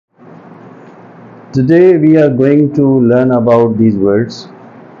Today we are going to learn about these words.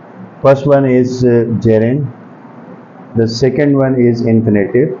 First one is gerund, the second one is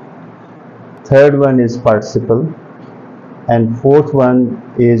infinitive, third one is participle, and fourth one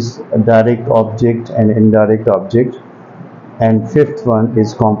is direct object and indirect object, and fifth one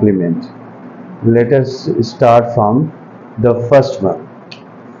is complement. Let us start from the first one,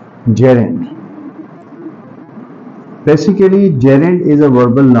 gerund. Basically, gerund is a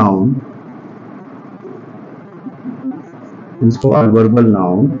verbal noun. It's called verbal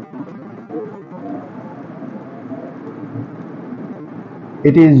noun.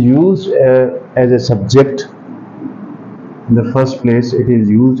 It is used as a subject. In the first place, it is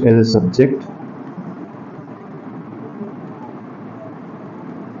used as a subject.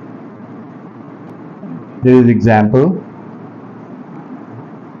 There is example.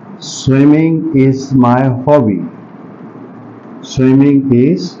 Swimming is my hobby. Swimming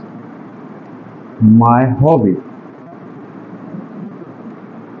is my hobby.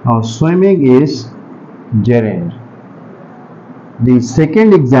 Now, swimming is gerund. The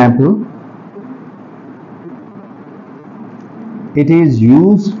second example, it is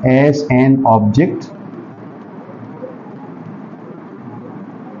used as an object.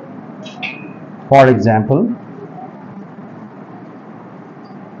 For example,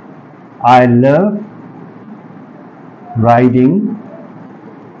 I love riding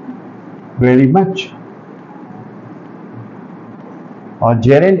very much. Or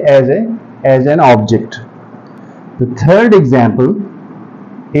gerund as an object. The third example,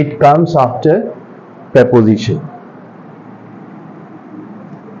 it comes after preposition.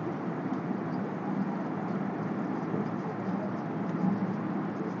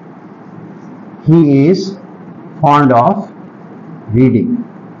 He is fond of reading.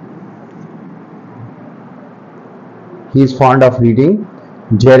 He is fond of reading.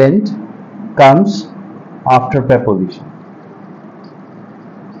 Gerund comes after preposition.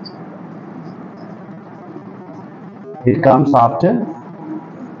 It comes after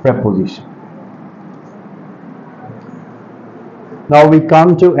preposition. Now we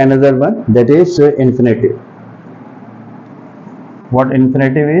come to another one, that is infinitive. What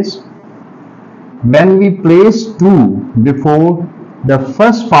infinitive is? When we place to before the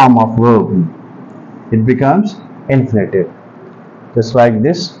first form of verb, it becomes infinitive. Just like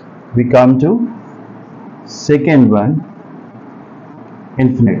this, we come to second one,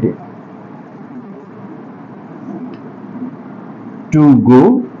 infinitive. To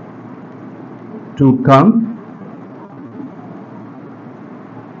go, to come,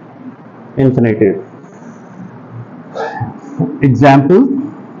 infinitive. Example,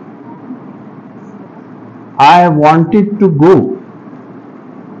 I wanted to go.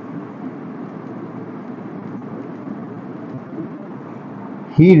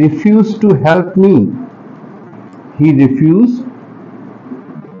 He refused to help me. He refused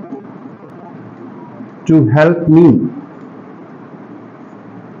to help me.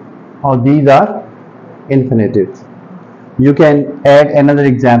 Or these are infinitives. You can add another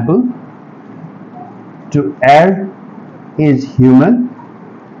example. To err is human.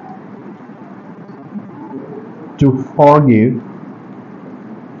 To forgive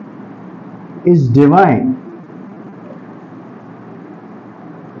is divine.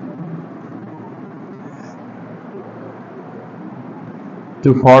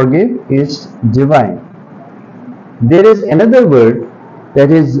 To forgive is divine. There is another word that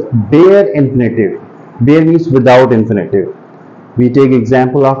is bare infinitive. Bare means without infinitive. We take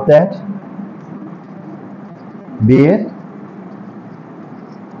example of that. Bare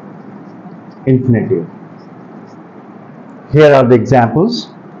infinitive. Here are the examples.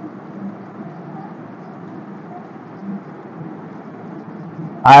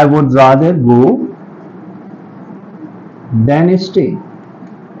 I would rather go than stay.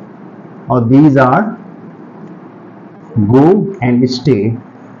 Or these are go and stay,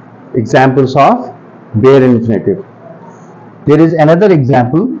 examples of bare infinitive. There is another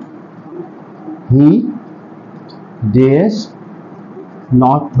example. He dares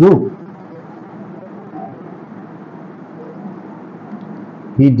not go.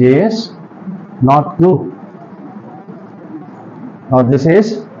 He dares not go. Now this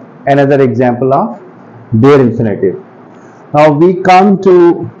is another example of bare infinitive. Now we come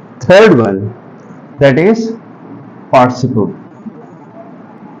to third one, that is participle.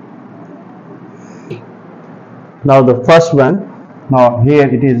 Now the first one, now here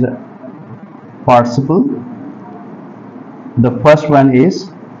it is participle. The first one is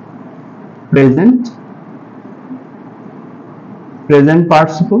present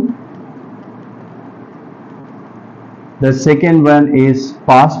participle. The second one is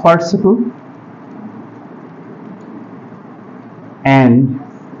past participle. and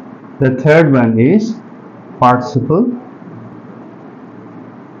the third one is participle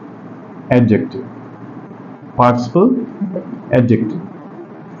adjective. Participle adjective.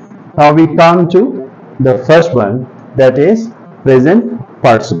 Now we come to the first one, that is present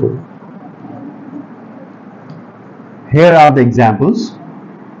participle. Here are the examples.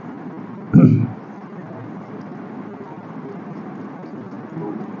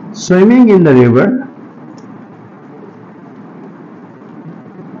 Swimming in the river.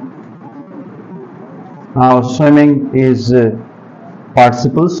 Now swimming is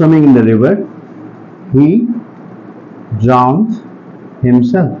participle. Swimming in the river. He drowned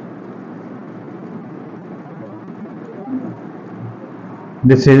himself.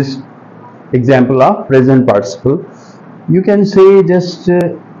 This is example of present participle. You can say just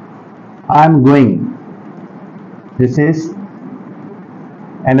I'm going. This is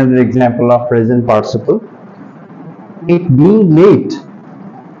another example of present participle. It being late,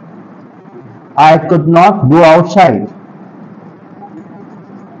 I could not go outside.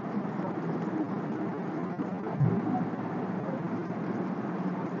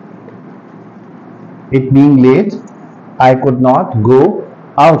 It being late, I could not go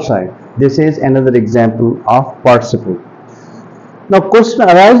outside. This is another example of participle. Now question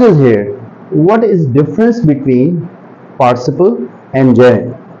arises here, what is difference between participle and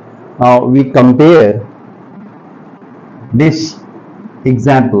gerund? Now we compare this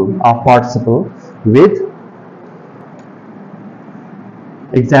example of participle with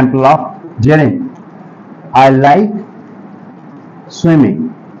example of gerund. I like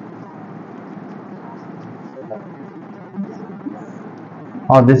swimming.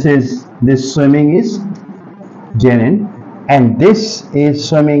 Or this swimming is gerund and this is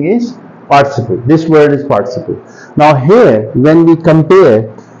swimming is participle. This word is participle. Now here when we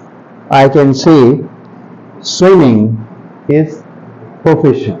compare, I can say swimming is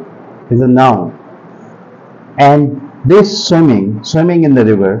preposition, is a noun, and this swimming in the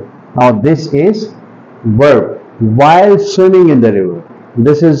river, now this is verb, while swimming in the river.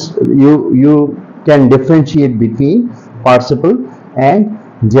 This is you can differentiate between participle and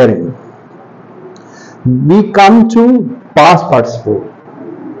gerund. We come to past participle.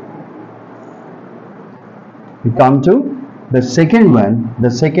 We come to the second one,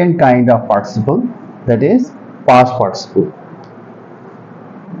 the second kind of participle, that is past participle.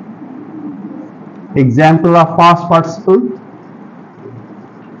 Example of past participle.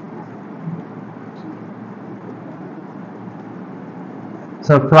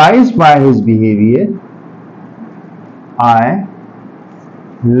 Surprised by his behavior, I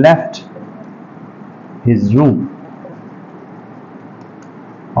left his room.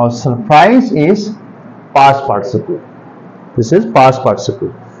 Or surprise is past participle. This is past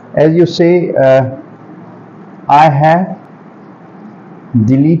participle. As you say, I have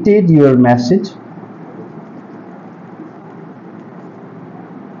deleted your message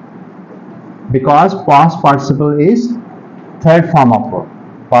because past participle is third form of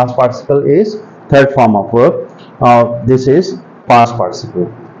verb. Past participle is third form of verb. This is past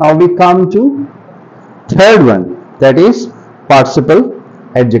participle. Now we come to third one, that is participle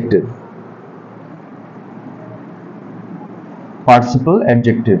adjective. Participle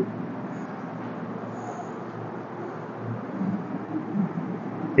adjective.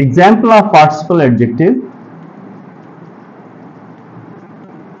 Example of participle adjective.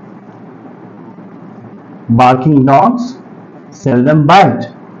 Barking dogs seldom bite.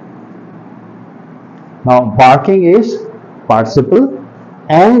 Now barking is participle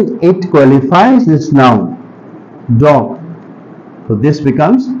and it qualifies this noun, dog. So this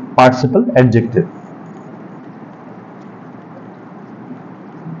becomes participle adjective.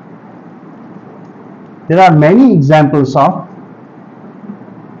 There are many examples of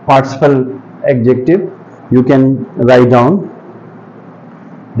participle adjective. You can write down.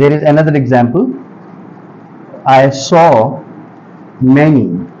 There is another example. I saw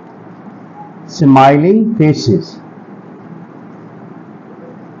many smiling faces.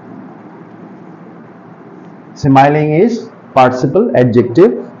 Smiling is participle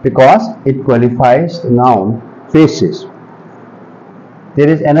adjective because it qualifies the noun faces. There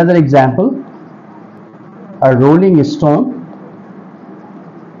is another example. A rolling stone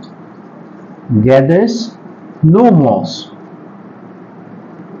gathers no moss.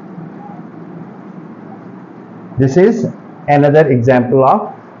 This is another example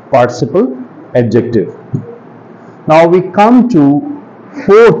of participle adjective. Now we come to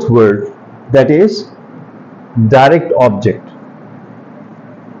fourth word, that is direct object.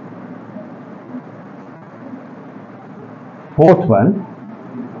 Fourth one,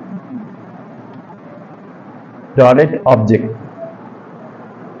 direct object.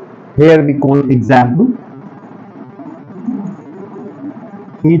 Here we quote example.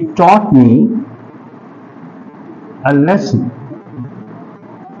 He taught me a lesson.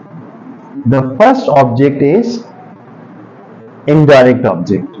 The first object is indirect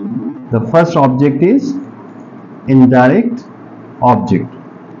object. The first object is indirect object.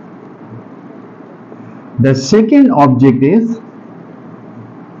 The second object is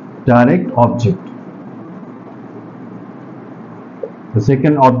direct object. The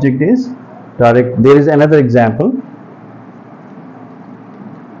second object is direct. There is another example.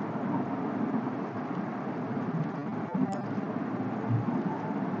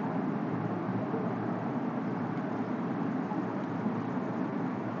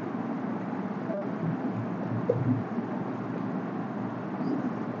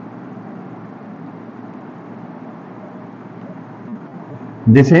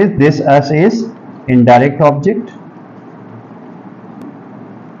 This us is indirect object.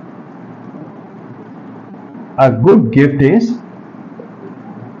 A good gift is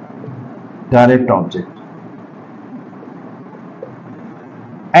direct object.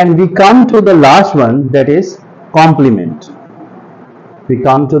 And we come to the last one, that is complement. We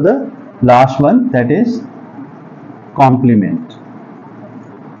come to the last one, that is complement.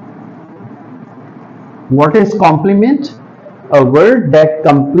 What is complement? A word that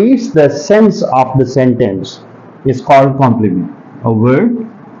completes the sense of the sentence is called complement. A word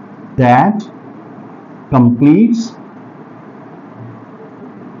that completes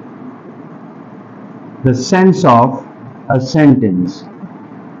the sense of a sentence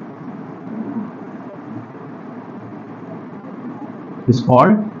is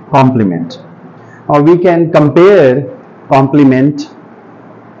called complement. Or we can compare complement,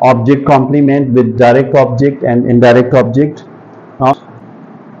 object complement with direct object and indirect object. Now,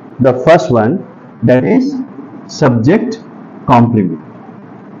 the first one, that is subject complement.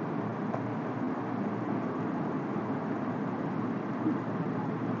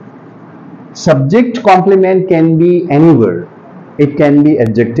 Subject complement can be any word. It can be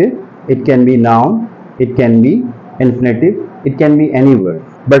adjective, it can be noun, it can be infinitive, it can be any word.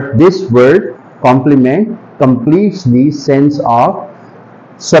 But this word complement completes the sense of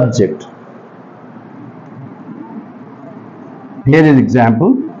subject. Here is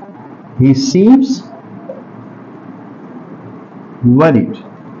example. He seems worried.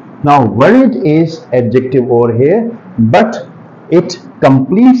 Now worried is adjective over here, but it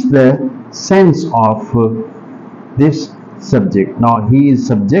completes the sense of this subject. Now he is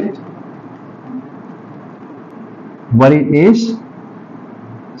subject, worried is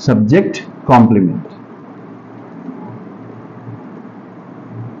subject complement.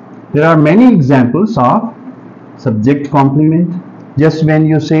 There are many examples of subject complement. Just when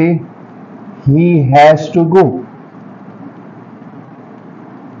you say he has to go,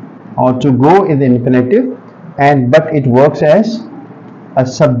 or to go is infinitive, but it works as a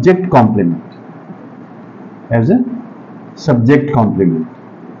subject complement, as a subject complement.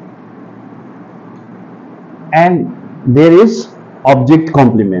 And there is object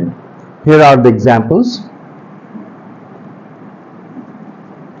complement. Here are the examples.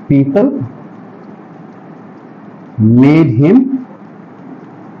 People made him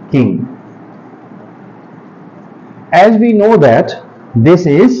king. As we know that this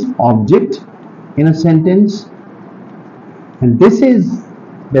is object in a sentence, and this is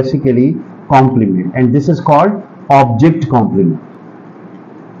basically complement, and this is called object complement.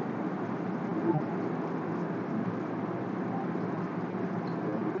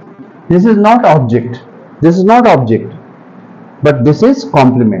 This is not object. This is not object. But this is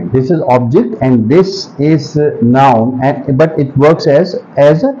complement. This is object, and this is noun, but it works as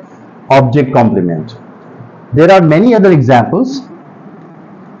a object complement. There are many other examples.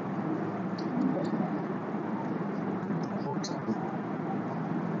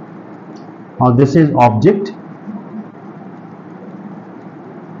 Now this is object,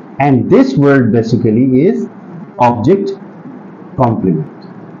 and this word basically is object complement.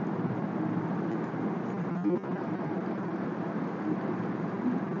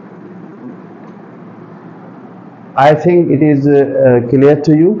 I think it is clear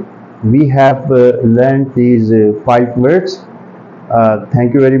to you. We have learned these 5 words.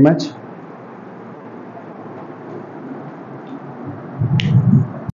 Thank you very much.